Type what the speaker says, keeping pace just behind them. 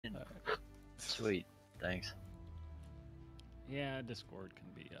Sweet. Thanks. Yeah, Discord can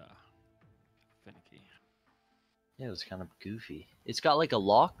be finicky. Yeah, it was kind of goofy. It's got like a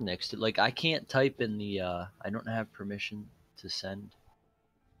lock next to like I can't type in the I don't have permission to send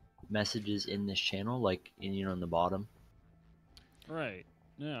messages in this channel like in the bottom. Right.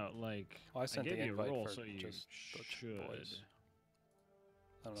 No, like Well, I I sent gave the you a invite role for so you just the should. boys.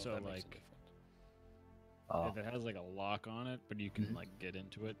 I don't know So if that makes a like difference. Oh. if it has like a lock on it, but you can Mhm. like get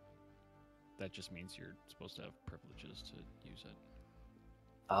into it, that just means you're supposed to have privileges to use it.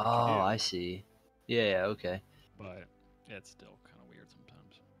 Oh, do. I see. Yeah, okay. But it's still kind of weird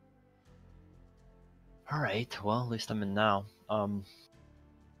sometimes. All right. Well, at least I'm in now. I'm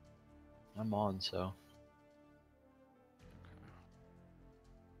on, so.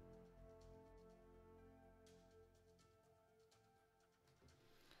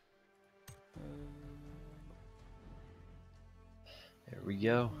 There we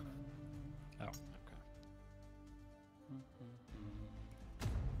go. Oh,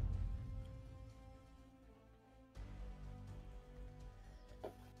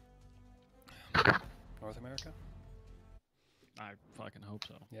 okay. North America? I fucking hope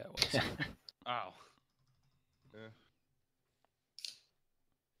so. Yeah, it was. Ow. Yeah.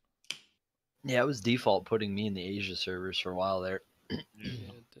 Yeah, it was default putting me in the Asia servers for a while there. Yeah,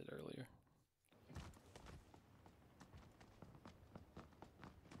 it did earlier.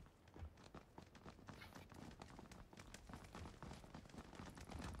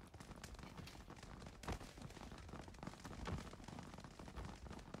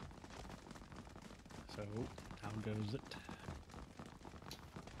 So, how goes it?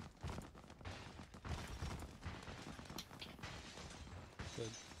 Good.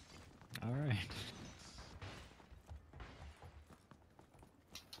 All right.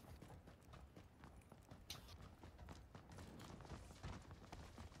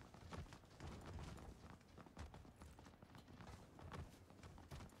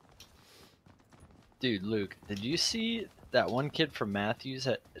 Dude, Luke, did you see that one kid from Matthews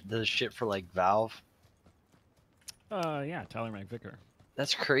that does shit for like Valve? Yeah, Tyler McVicker.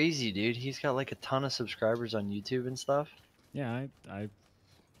 That's crazy, dude. He's got like a ton of subscribers on YouTube and stuff. Yeah, I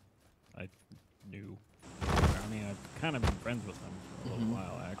knew. I mean, I've kind of been friends with him for a little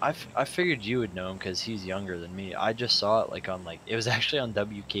while, actually. I figured you would know him because he's younger than me. I just saw it like on like it was actually on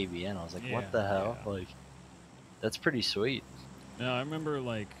WKBN. I was like, what the hell? Yeah. Like, that's pretty sweet. No, I remember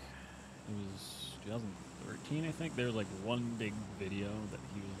like it was 2013, I think. There was like one big video that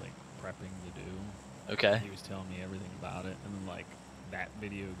he was like prepping to do. Okay. He was telling me everything about it, and then like that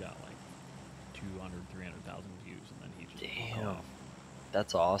video got like 200, 300,000 views, and then he just took Damn. off.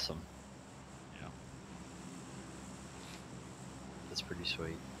 That's awesome. Yeah. That's pretty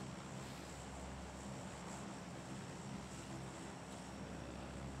sweet.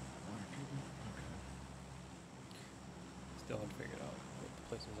 Still haven't figured out what the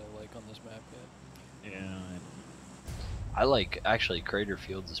places I like on this map yet. Yeah. I like actually Crater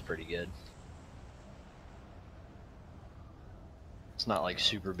Fields is pretty good. It's not like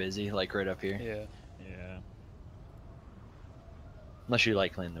super busy like right up here. Yeah. Yeah. Unless you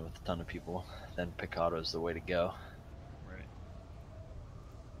like landing with a ton of people, then Picado's the way to go. Right.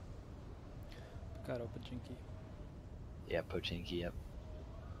 Picado Pachinki. Yeah, Pochinki, yep.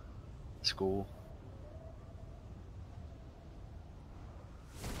 School.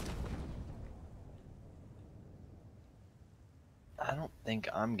 I don't think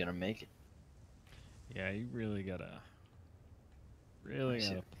I'm gonna make it. Yeah, you really gotta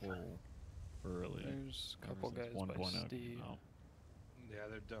pull early. There's a couple Ever guys since by 1.0 Steve. came out. Yeah,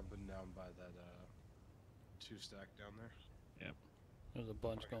 they're dumping down by that two stack down there. There's a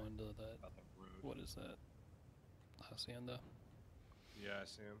bunch going to that. About the road. What is that? Hacienda. Yeah, I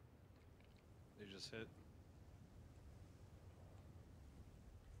see them. They just hit.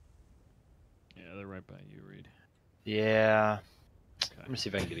 Yeah, they're right by you, Reed. Yeah. Okay. Let me see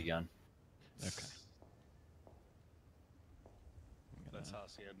if I can get a gun. Okay. That's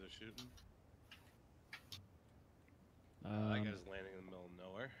Hacienda shooting. That Um, guy's landing in the middle of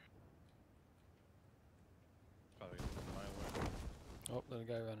nowhere. Probably going my way. Oh, there's a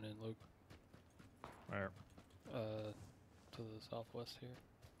guy running in, Luke. where? To the southwest here.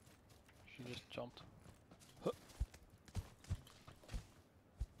 She just jumped.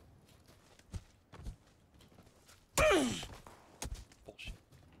 Bullshit.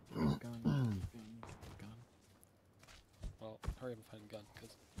 Gun. Well, hurry up and find a gun,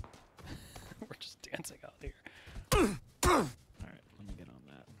 because we're just dancing out here. Alright, let me get on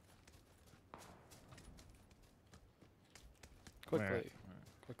that. Quickly. Where?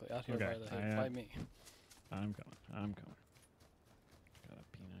 Quickly, out here Okay, by the by me. I'm coming. Got a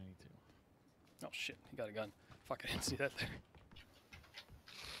P92. shit, he got a gun. Fuck, I didn't see that there.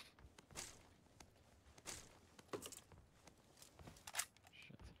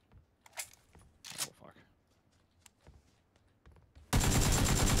 Shit. Oh fuck.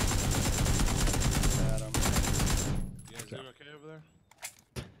 Got him. You guys doing okay over there?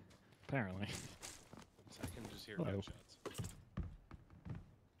 Apparently. I can just hear Hello. gunshots.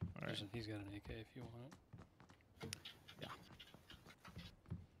 Alright. He's got an AK if you want it. Yeah.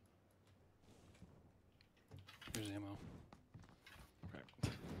 Here's ammo. Okay.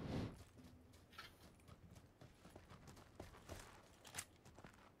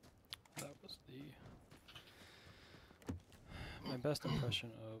 That was my best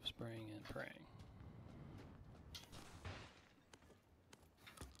impression of spraying and praying.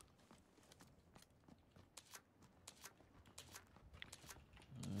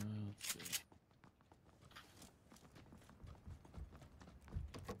 Let's see.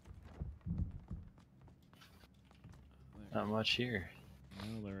 Not much here.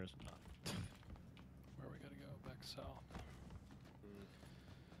 No, there is not. Where we gotta go? Back south.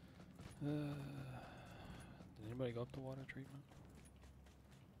 Mm. Did anybody go up to water treatment?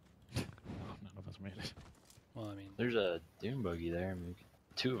 No, none of us made it. Well, I mean, There's a dune buggy there. I mean,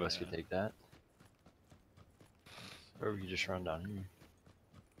 two of us could Yeah. take that. Or we could just run down here.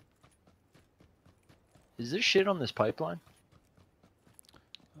 Is there shit on this pipeline?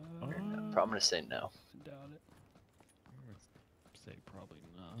 uh, Or no? I'm gonna say no. I doubt it. I would say probably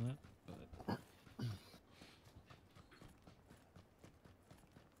not, but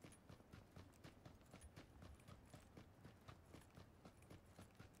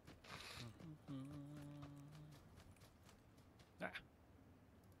Ah,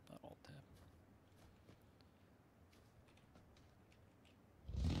 not alt tab.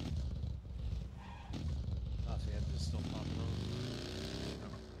 Oh, so you had this still popping on?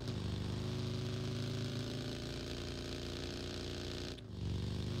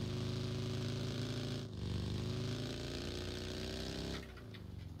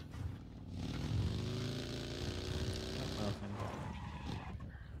 nothing.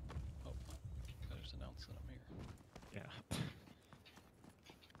 Oh, I just announced that I'm here. Yeah.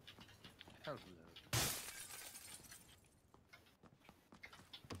 Hello.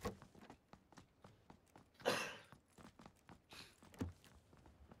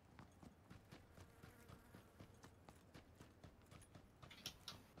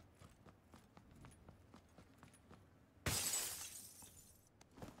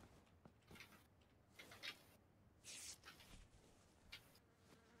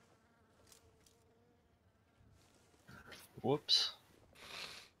 Whoops.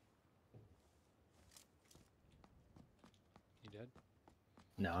 You dead?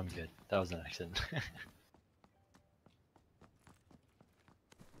 No, I'm good. That was an accident.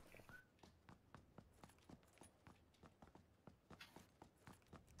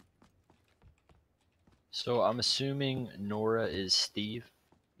 So I'm assuming Nora is Steve.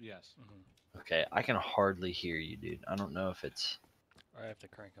 Yes. Mm-hmm. Okay, I can hardly hear you, dude. I don't know if it's. I have to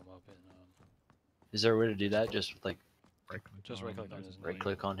crank him up and Is there a way to do that? Just with, like, just right click on his right name.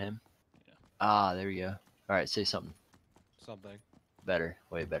 click on him? Yeah. Ah, there you go. All right, say something. Something. Better,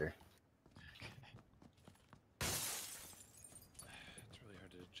 way better. It's really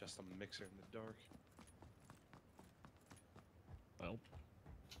hard to adjust the mixer in the dark. Well,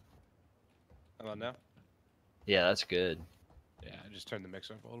 How about now? Yeah, that's good. Yeah, I just turned the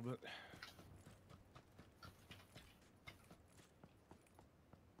mixer up a little bit.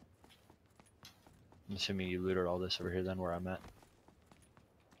 I'm assuming you looted all this over here then, where I'm at.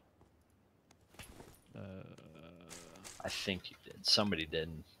 I think you did. Somebody did.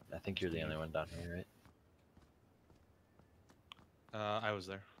 I think you're the only one down here, right? I was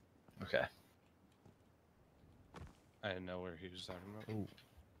there. Okay. I didn't know where he was talking about. ooh.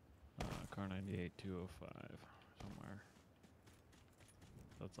 Car 98 205 somewhere.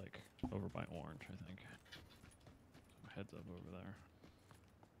 That's like over by Orange, I think. So heads up over there.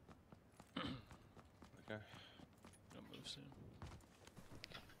 Okay. Gonna move soon.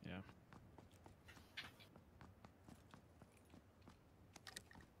 Yeah.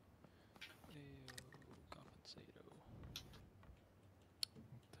 Compensado. What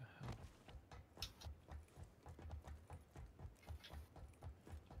the hell?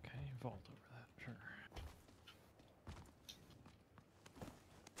 Okay, vault over that, sure.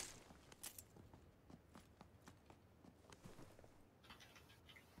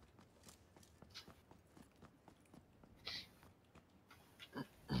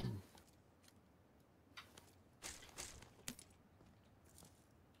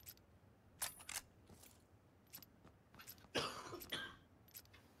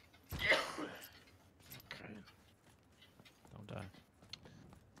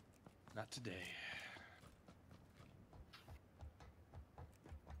 Not today.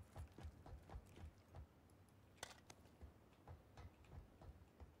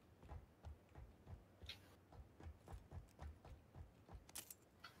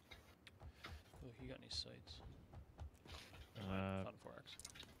 Oh, you got any sights? Uh, Not 4x.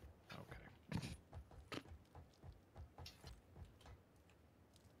 okay.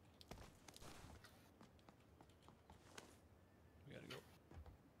 We gotta go.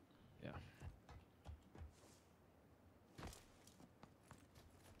 Yeah.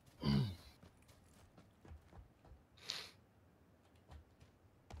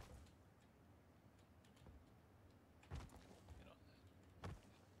 Get on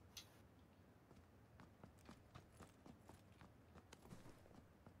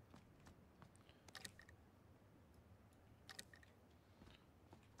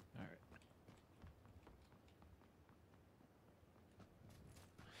All right. that.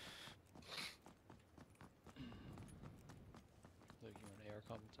 Like you want an AR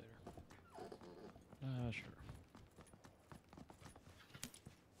compensator? Sure.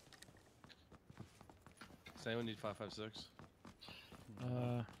 Does anyone need 5.56?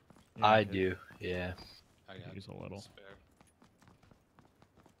 Yeah, I could do. Yeah. I got use a little. spare.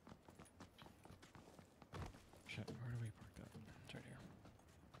 Shit, where do we park that? It's right here.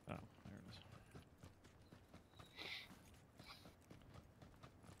 Oh, there it is.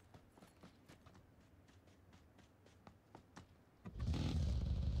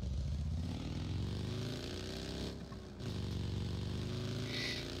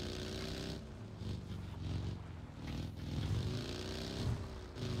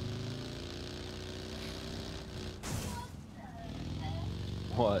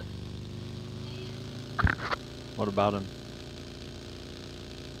 What? What about him?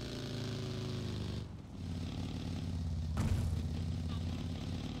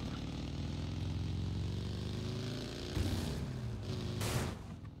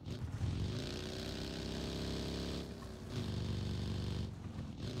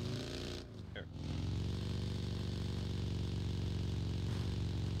 Here.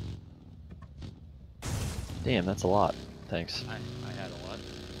 Damn, that's a lot. Thanks. I had a lot.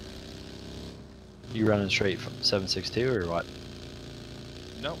 You running straight from 762 or what?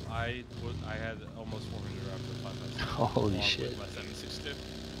 No, I had almost 400 rounds of 5.56. Holy along shit. With my 7.62.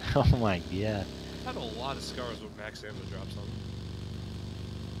 Oh my god. I had a lot of scars with max ammo drops on them.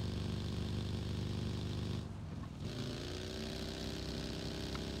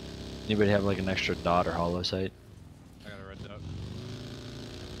 Anybody have like an extra dot or hollow sight? I got a red dot.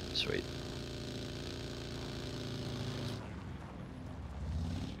 Sweet.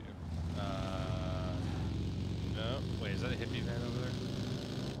 No. Wait, is that a hippie van over there?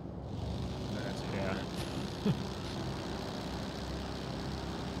 That's a hippie Yeah. van.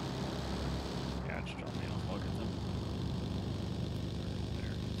 Yeah, just drop me off. I'll get them.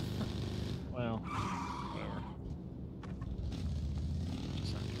 There. Well, whatever.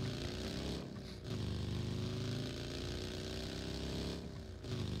 Just not even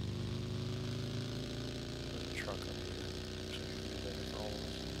There's a truck up here. So you can be ready for all of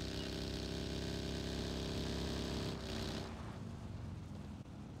us.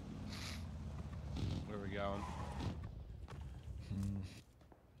 Where are we going?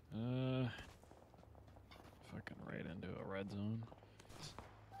 fucking right into a red zone.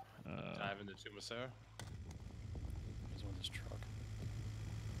 Dive into Tumasera? He's on this truck.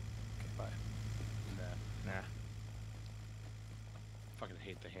 Okay, bye. Nah. Nah. Fucking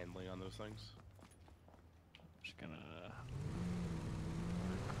hate the handling on those things. Just gonna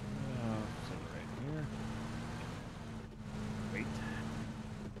set it right here. Wait.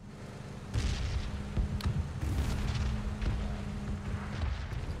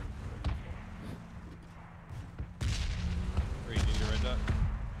 Where you need a red dot?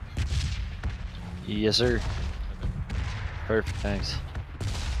 Yes, sir. Okay. Perfect. Thanks.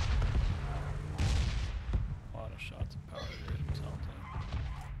 A lot of shots of power grid or something.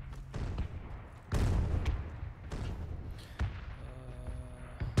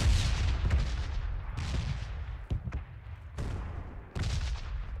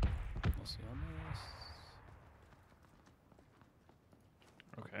 We'll see on this.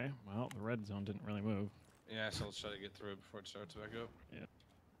 Okay, well, the red zone didn't really move. Yeah, so let's try to get through it before it starts back up. Yeah.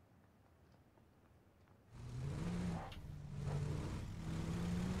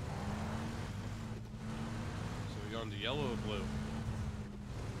 So we going to yellow or blue?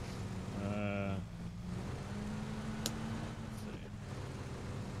 Let's see.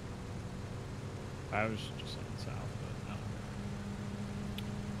 I was just saying south, but no.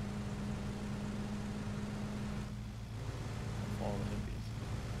 Follow the hippies.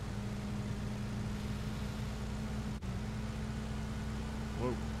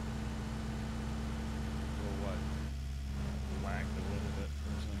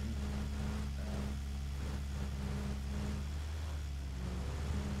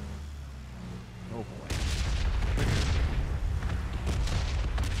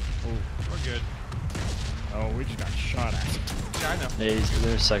 Yeah, he's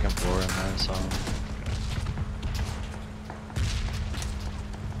there's second floor in there, so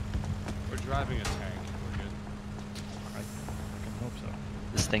We're driving a tank. We're good. I can hope so.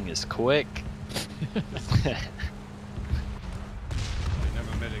 this thing is quick. We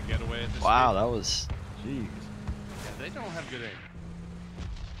never made a getaway at this Wow, speed. that was. Jeez. Yeah, they don't have good aim.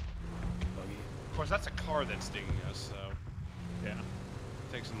 Buggy. Of course, that's a car that's stinging us, so Yeah.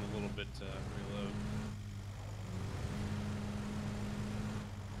 it takes them a little bit to reload.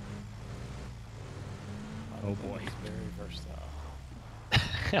 Oh boy. It's very versatile.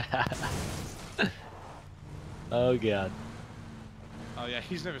 Oh god. Oh yeah,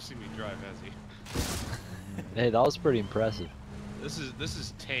 he's never seen me drive, has he? Hey, that was pretty impressive. This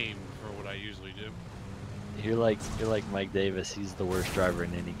is tame for what I usually do. You're like Mike Davis. He's the worst driver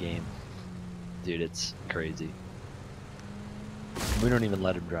in any game. Dude, it's crazy. We don't even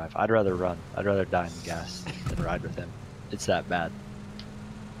let him drive. I'd rather run. I'd rather die in the gas than ride with him. It's that bad.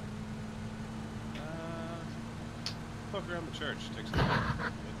 Poke around the church, take some high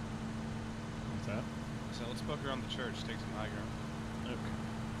ground. What's that? So let's poke around the church, take some high ground. Okay.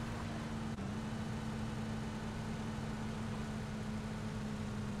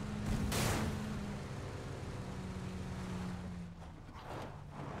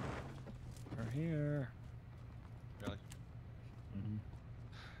 We're here. Really?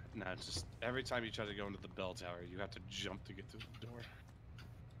 Mm-hmm. No, it's just every time you try to go into the bell tower, you have to jump to get to the door.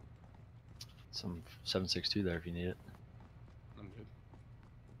 Some 762 there if you need it. I'm good.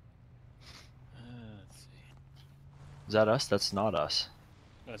 Let's see. Is that us? That's not us.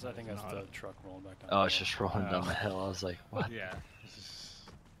 I think that's not the it. truck rolling back down. Oh, the it's hill. just rolling down the hill. I was like, what? Yeah. This is,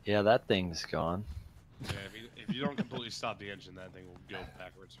 Yeah, that thing's gone. yeah. If you don't completely stop the engine, that thing will go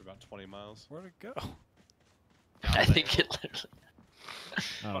backwards for about 20 miles. Where'd it go? I think it literally.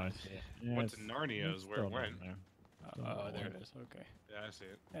 Oh, I Fuck, see. yeah. Went to Narnia is it's where it still down went. there. Oh, there it is. Okay. Yeah, I see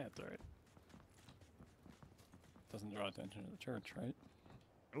it. Yeah, it's alright. Doesn't draw attention to the church, right?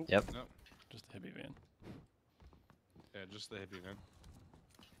 Oh, Yep. No. Just a hippie van. Yeah, just the hippie van.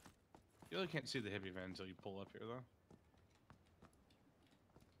 You really can't see the hippie van until you pull up here, though.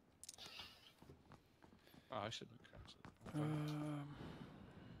 Oh, I should look.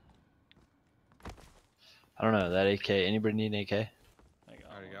 I don't know, that AK. Anybody need an AK? I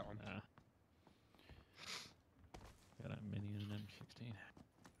I already got one. Got a mini and an M16.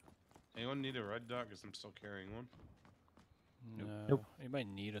 Anyone need a red dot? Because I'm still carrying one. No. Nope. Anybody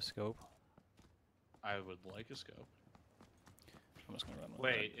need a scope? I would like a scope. I'm just gonna run with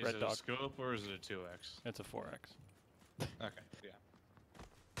Wait, is red it dot. a scope or is it a 2x? It's a 4x. Okay, yeah.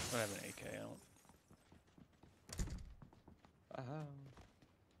 I have an AK. I don't.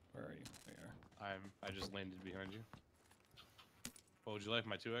 Where are you? There you are. I just landed behind you. What would you like,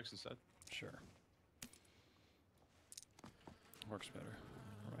 my 2x instead? Sure. Works better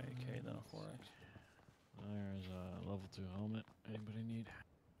for my AK than a 4x. There's a level 2 helmet. Anybody need?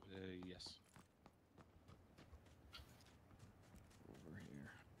 Yes. Over here.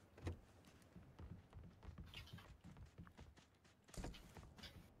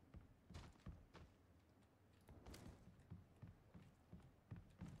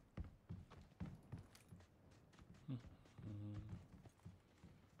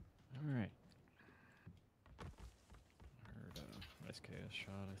 Alright. Heard SKS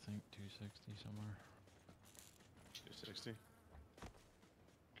shot, I think, 260 somewhere. 260.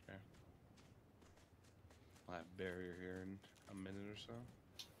 Okay. I'll have barrier here in a minute or so.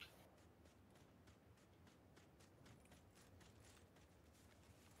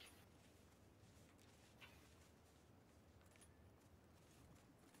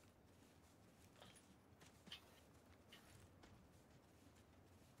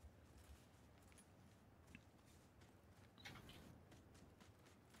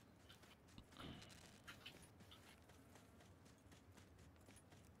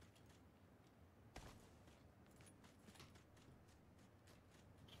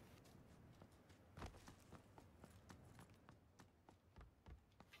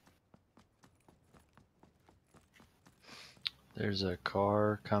 There's a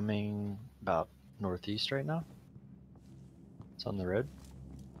car coming about northeast right now. It's on the road.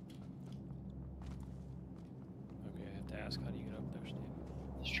 Okay, I have to ask, how do you get up there,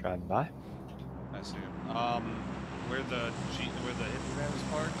 Steve? Just driving by. I see him. Where the hippie van is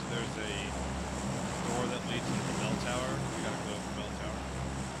parked, there's a door that leads to the bell tower. You gotta go to the bell tower.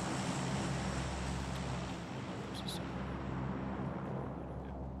 There's a separate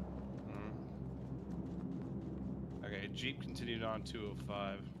Okay, Jeep continued on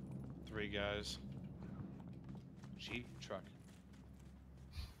 205. 3 guys. Jeep, truck.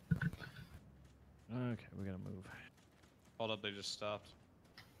 Okay, we gotta move. Hold up, they just stopped.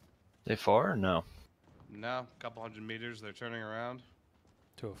 They far or no? No, a couple 100 meters. They're turning around.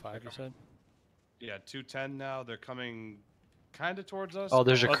 205, you said? Yeah, 210 now. They're coming kind of towards us. Oh,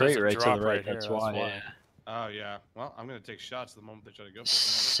 there's a Oh, crate there's a right to drop the right. right here, That's that's why. why. Yeah. Oh, yeah. Well, I'm going to take shots the moment they try to go for it.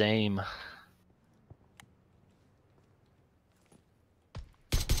 Same.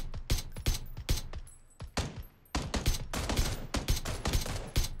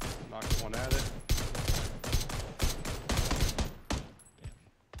 Knocked one at it.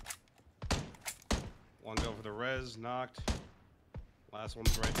 One go for the res, knocked. Last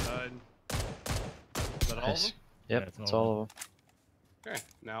one's right side. Is that all of Nice. them? Yep, Yeah, it's that's all all of them. Okay.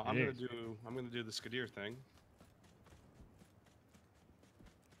 Now I'm Jeez. gonna do the Skadir thing.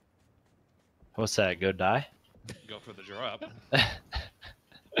 What's that? Go die? Go for the drop.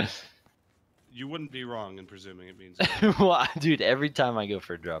 You wouldn't be wrong in presuming it means. Well, dude, every time I go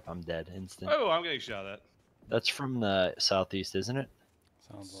for a drop, I'm dead instant. Oh, I'm getting shot at. That's from the southeast, isn't it?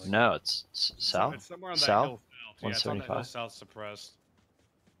 Sounds like No, it's south. It's somewhere on that South? hill south. Yeah, it's on that hill 175? south suppressed.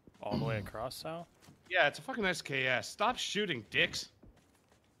 all the way across south. Yeah, it's a fucking SKS. Stop shooting, dicks.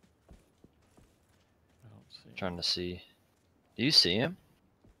 I don't see. Trying to see. Do you see him?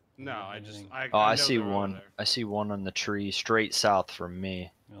 No, I just I. Oh, I know see they're over one. there. I see one on the tree straight south from me.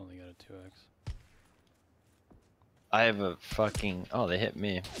 I only got a 2x. I have a fucking. Oh, they hit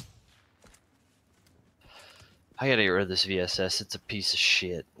me. I gotta get rid of this VSS. It's a piece of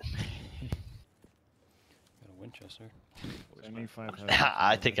shit. Got a Winchester. 75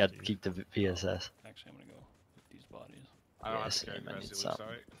 I think I'd keep the VSS. Actually, I'm gonna go with these bodies. I don't Yeah, have to same, carry I need aggressively, something.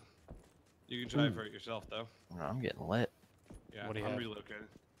 sorry. You can try for it yourself though. I'm getting lit. Yeah, What do you I'm have? relocated.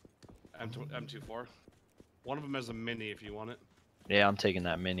 M24. One of them has a mini if you want it. Yeah, I'm taking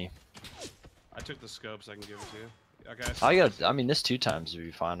that mini. I took the scope so I can give it to you. Okay. I got. I mean, this 2 times would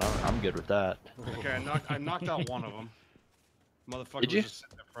be fine. I'm good with that. Okay, I knocked out one of them. Motherfucker Did you? was just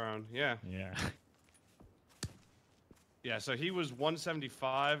sitting there prone. Yeah. Yeah. Yeah, so he was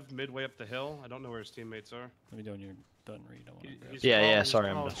 175 midway up the hill. I don't know where his teammates are. Let me know when you're done, Reed. I want to grab He's Yeah, crawling- yeah, he's sorry,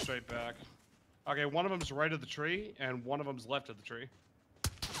 I'm crawling done. straight back. Okay, one of them's right of the tree, and one of them's left of the tree.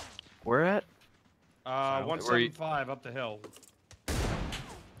 Where at? South. 175 up the hill.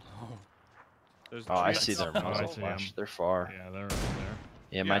 Oh, There's Oh, I trees see their up the muzzle hill. see flash. 'em. They're far. Yeah, they're over there.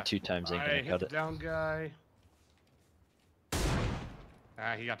 Yeah, my Yeah. 2 times ain't I gonna hit cut the it. down guy.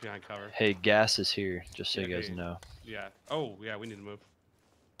 Ah, he got behind cover. Hey, gas is here, just so Yeah, you guys hey. know. Yeah. Oh, yeah, we need to move.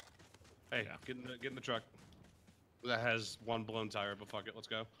 Hey, Yeah. get in the truck. That has one blown tire, but fuck it, let's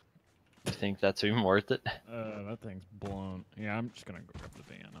go. You think that's even worth it? That thing's blown. Yeah, I'm just gonna go grab the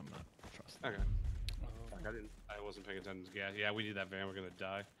van. I'm not trusting. Okay. oh. Fuck, I wasn't paying attention to gas. Yeah, we need that van. We're gonna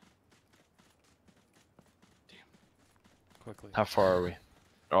die. Quickly. How far are we?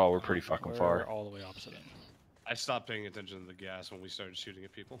 Oh, we're pretty fucking We're far. all the way opposite end. I stopped paying attention to the gas when we started shooting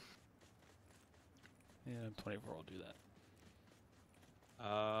at people. Yeah, 24 will do that.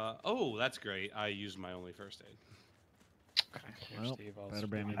 Oh, that's great. I used my only first aid. Here, Well, Steve, I'll better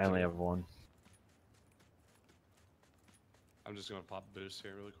spray bandage I only it. have 1. I'm just gonna pop a boost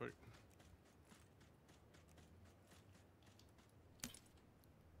here really quick.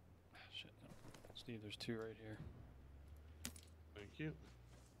 Shit, no. Steve, there's 2 right here. Thank you.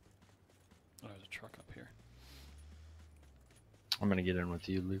 Oh, there's a truck up here. I'm gonna get in with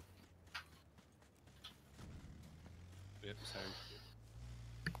you, Luke. Yep, same.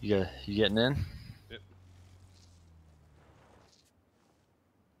 You getting in? Yep.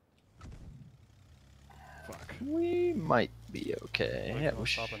 Fuck. We might be okay. Wait, Yeah, no we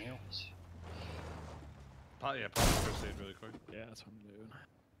stopping here. Pop a first aid really quick. Yeah, that's what I'm doing.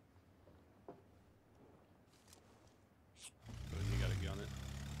 You gotta get on it.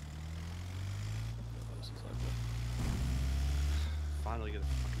 This is like the Finally get a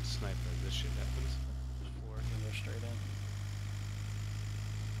fucking sniper as this shit happens. 4 can go straight in.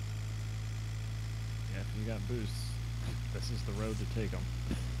 Yeah, if you got boosts, this is the road to take them.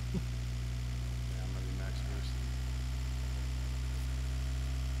 Yeah, I'm running max boost.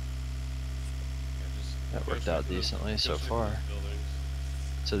 Yeah, just That go worked straight out to those- decently go so straight to far. those buildings.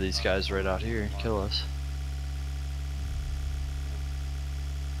 So these guys right out here kill us.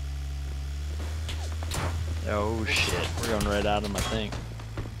 Oh shit, we're going right out of my thing.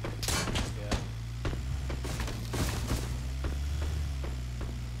 Yeah.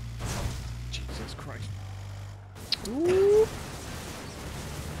 Jesus Christ. That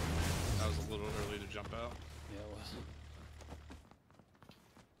was a little early to jump out. Yeah, it was.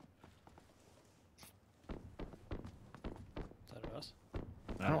 Is that us?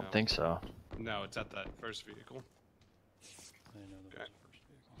 I don't No. think so. No, it's at that first vehicle. I didn't know there was a first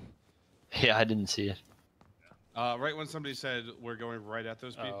vehicle. Yeah, I didn't see it. Right when somebody said we're going right at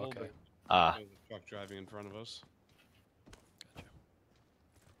those people, okay. Ah, there's a truck driving in front of us. Gotcha.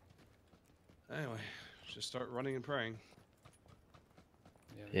 Anyway, just start running and praying.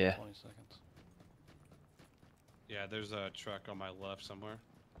 Yeah. We got Yeah. 20 seconds. Yeah, there's a truck on my left somewhere.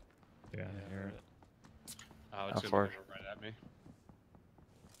 Yeah, Yeah, I I hear heard it. it. Oh, it's How gonna far? be coming right at me.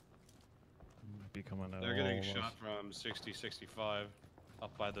 Might be coming at They're all getting of us. shot from 60, 65,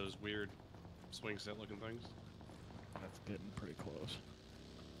 up by those weird swing set looking things. That's getting pretty close.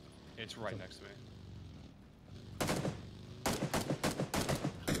 It's right next to me.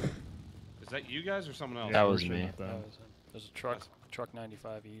 Is that you guys or someone else? That we're was shooting me. at them. That was him. There's a truck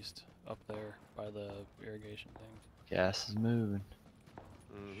 95 east up there by the irrigation things. gas is moving.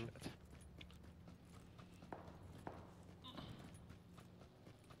 Mm-hmm. Shit.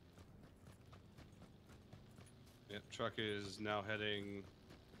 Yep, truck is now heading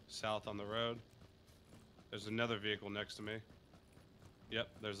south on the road. There's another vehicle next to me. Yep,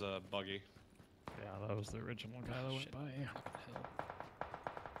 there's a buggy. Yeah, that was the original guy that went Shit. by. Fucking hell.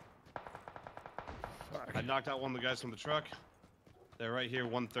 Fuck. I knocked out one of the guys from the truck. They're right here,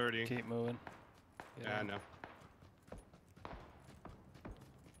 130. Keep moving. Yeah, I know.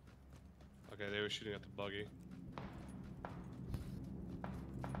 Okay, they were shooting at the buggy.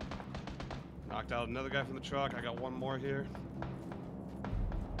 Knocked out another guy from the truck. I got one more here.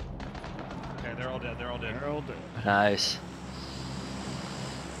 Okay, they're all dead. They're all dead. They're all dead. Nice.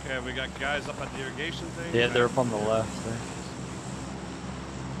 Okay, we got guys up at the irrigation thing. Yeah, they're up on the left there.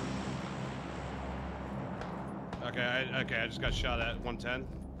 Okay, I just got shot at 110.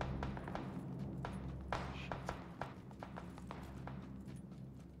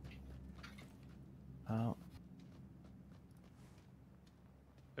 Oh,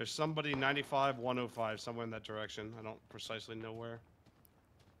 There's somebody 95, 105, somewhere in that direction. I don't precisely know where.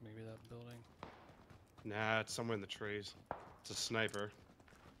 Maybe that building. Nah, it's somewhere in the trees. It's a sniper.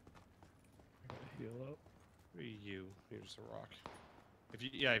 I gotta heal up. Where are you? Here's a rock.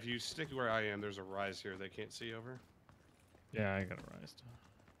 If you stick where I am, there's a rise here they can't see over. Yeah, I got a rise.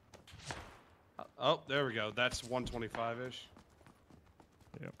 Oh, there we go. That's 125-ish.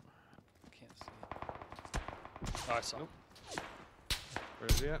 Yep. Can't see it. Oh, I saw him. Where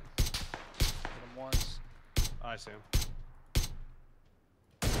is he at? Hit him once. I see him.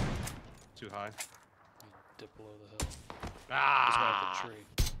 Too high. He dipped below the hill. Just right Ah! at the tree.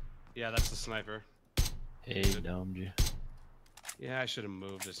 Yeah, that's the sniper. he domed you. Yeah, I should have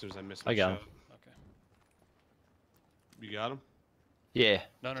moved as soon as I missed I my got shot. him. Okay. You got him? Yeah.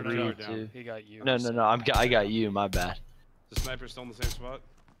 No, no, Three, no, no. down. He got you. No, He no, said- no. I got you. My bad. The sniper's still in the same spot?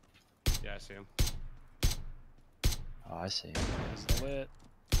 Yeah, I see him. Oh, I see. He's lit.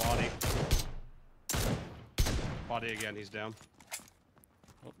 Body. Body again, he's down.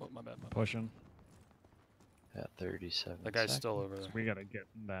 Oh, my bad. Pushing. At 37. That guy's seconds. still over there. We gotta get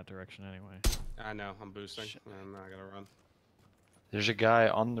in that direction anyway. I know, I'm boosting. Shit. And I gotta run. There's a guy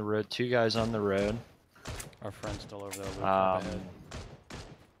on the road. Two guys on the road. Our friend's still over there. Luke, up ahead.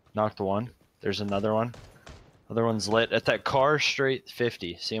 Knocked one. There's another one. Other one's lit at that car straight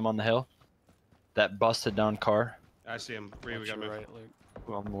 50. See him on the hill? That busted down car. I see him. Bree, we Watch got your move. right, Luke.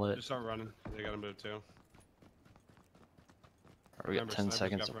 Well, I'm lit. Just start running. They gotta move too. We got Remember, 10 snipers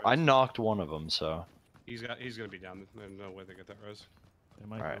seconds. got I friends. knocked one of them, so. He's gonna be down. There's no way they get that res. They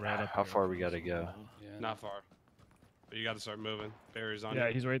might Alright, be right up how here far with we us. gotta go? Yeah. Not far. But you gotta start moving. Barry's on Yeah,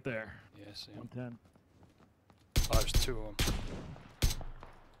 you. he's right there. Yeah, I see him. 110. Oh, there's two of them.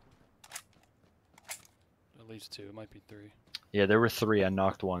 At least two. It might be three. Yeah, there were three. I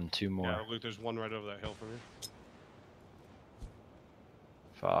knocked one. Two more. Yeah, Luke, there's one right over that hill from you.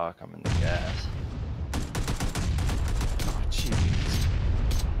 Fuck, I'm in the gas. Oh, jeez.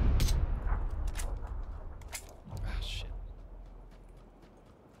 Ah, shit.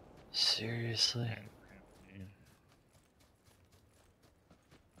 Seriously? Man.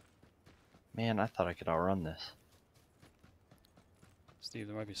 Man, I thought I could outrun this. Steve,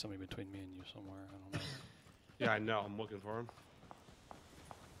 there might be somebody between me and you somewhere. I don't know. Yeah, I know. I'm looking for him.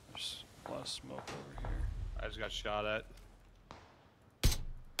 There's a lot of smoke over here. I just got shot at.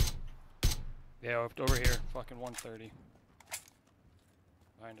 Yeah, over here. Fucking 130.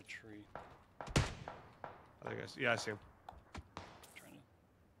 Behind a tree. I think I see him. Trying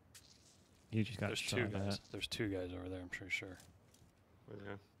to... You just got There's shot two at. guys. There's two guys over there, I'm pretty sure.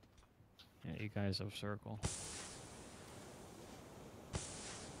 Yeah. Yeah, you guys have circle.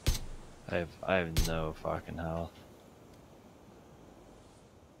 I have no fucking health.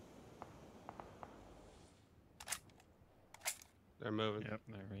 They're moving. Yep,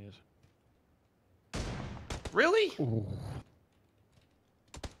 there he is. Really? Ooh.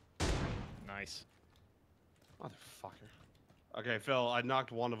 Nice. Motherfucker. Okay, Phil, I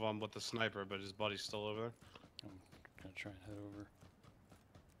knocked one of them with the sniper, but his buddy's still over there. I'm gonna try and head over.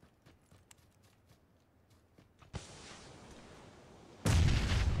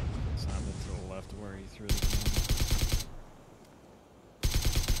 Sounded to the left of where he threw the gun.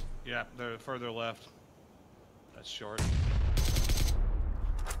 Yeah, they're further left. That's short.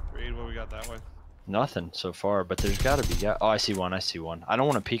 Reed, what we got that way? Nothing so far, but there's got to be. Yeah. Oh, I see one. I see one. I don't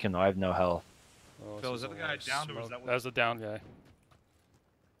want to peek him though. I have no health. Oh, Phil, this is that a the guy lot of down, or was smoke. that one- That was the down guy.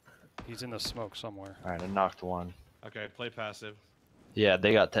 He's in the smoke somewhere. All right, I knocked one. Okay, play passive. Yeah,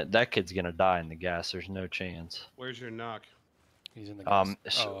 they got that kid's gonna die in the gas. There's no chance. Where's your knock? He's in the gas.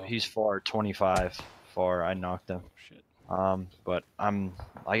 Oh, He's far, 25 far. I knocked him. shit. But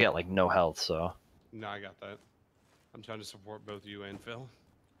I got like no health, so No, I got that. I'm trying to support both you and Phil.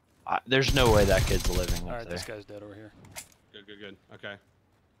 there's no way that kid's living All up right, there. this guy's dead over here. Good, good, good. Okay.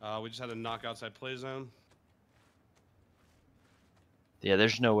 We just had a knock outside play zone. Yeah,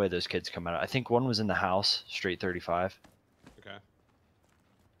 there's no way those kids come out. I think one was in the house, straight 35. Okay.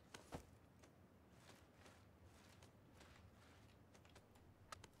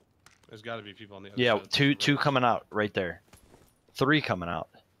 There's got to be people on the other Yeah, side. of the two road. coming out right there. 3 coming out,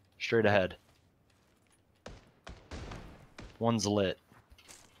 straight ahead. One's lit,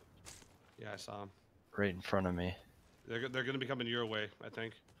 Yeah, I saw them. right in front of me. They're going to be coming your way, I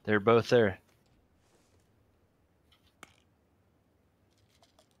think. They're both there.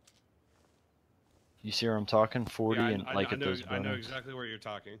 You see where I'm talking? 40 Yeah, and like I at know, those I know buildings. exactly where you're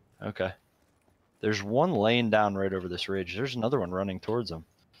talking. Okay. There's one laying down right over this ridge. There's another one running towards them.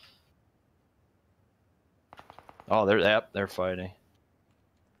 Oh, they're fighting.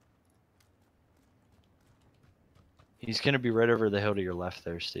 He's gonna be right over the hill to your left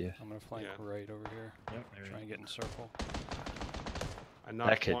there, Steve. I'm gonna flank Yeah. right over here. Yep, there Try and get in circle. I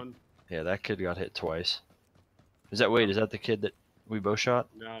knocked kid. one. Yeah, that kid got hit twice. Is that the kid that we both shot?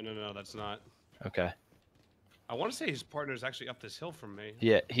 No, that's not. Okay. I want to say his partner is actually up this hill from me.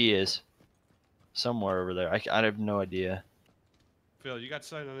 Yeah, he is. Somewhere over there. I have no idea. Phil, you got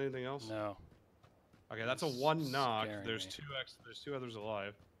sight on anything else? No. Okay, that's a It's one knock. scaring There's me. there's 2 others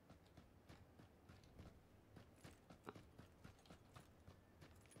alive.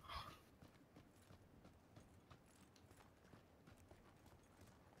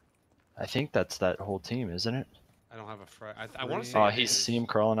 I think that's that whole team, isn't it? I don't have a fry. I want to say. Oh, it he's is. see him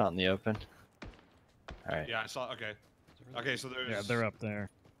crawling out in the open. All right. Yeah, I saw. Okay. Is it really- Okay, so there's. Yeah, they're up there.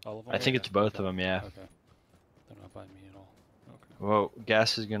 All of them? I think it's both of Okay. them. Yeah. Okay. They're not by me at all. Okay. Well,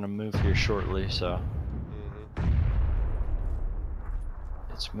 gas is gonna move here shortly, so Mhm.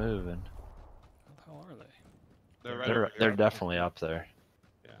 it's moving. How the hell are they? They're right They're over they're here. definitely up there.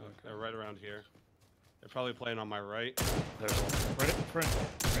 Yeah, Okay. they're right around here. They're probably playing on my right. There's one. Right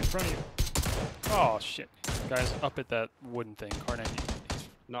in front of you. Oh shit! Guys, up at that wooden thing. Car 90.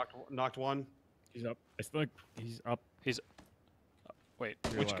 Knocked one. He's up. I think he's up. Wait, To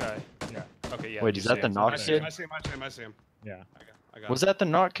your which guy? left. Yeah. Okay, yeah. Wait, you is that see the him. knock I see kid? him. I see him. I see him. I see him. Yeah. I got Was him. that the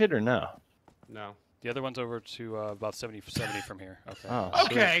knock kid or no? No. The other one's over to about 70 from here. Okay. Oh,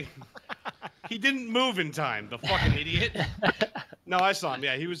 sweet. Okay. He didn't move in time. The fucking idiot. No, I saw him.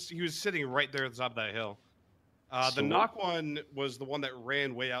 Yeah, he was sitting right there at the top of that hill. The Sweet. knock one was the one that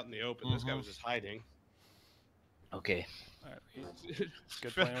ran way out in the open. This guy Mhm. was just hiding. Okay. All right. It's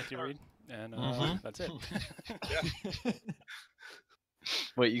good playing with you, Reed. And Mhm. that's it.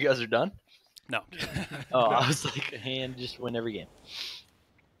 Wait, you guys are done? No. Oh, I was like, hand just win every game.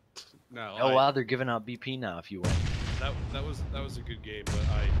 No. Oh wow, they're giving out BP now if you win. That was a good game, but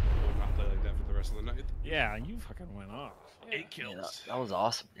I will not play like that for the rest of the night. Yeah, you fucking went off. 8 Yeah, kills. that was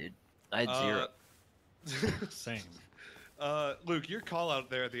awesome, dude. I had 0. Same. Luke, your call out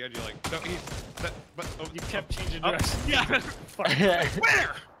there at the end, you're like, no, he's that, but oh, You kept changing oh, direction. yeah.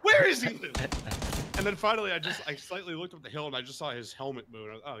 Fuck. Where is he? And then finally, I slightly looked up the hill and I just saw his helmet move.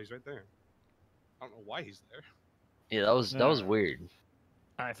 And I was, oh, he's right there. I don't know why he's there. Yeah, that was No. weird.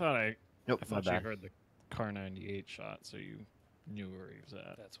 I thought I Nope, my thought you bad. heard the car 98 shot, so you knew where he was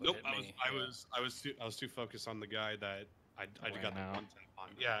at. That's what Nope, hit me. I was too focused on the guy that I Ran got the out. one tap on.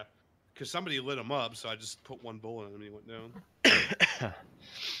 Yeah, because somebody lit him up, so I just put one bullet in him and he went down.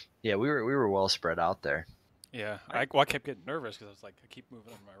 Yeah, we were well spread out there. Yeah. I kept getting nervous because I was like, I keep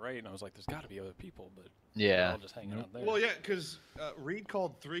moving on my right, and I was like, there's got to be other people, but they're Yeah. all just hanging Nope. out there. Well, yeah, because Reed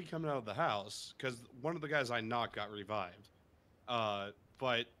called 3 coming out of the house because one of the guys I knocked got revived,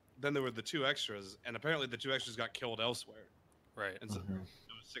 but then there were the 2 extras, and apparently the 2 extras got killed elsewhere. Right. And so Mhm. there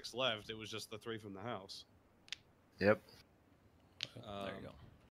was 6 left. It was just the 3 from the house. Yep. There you go.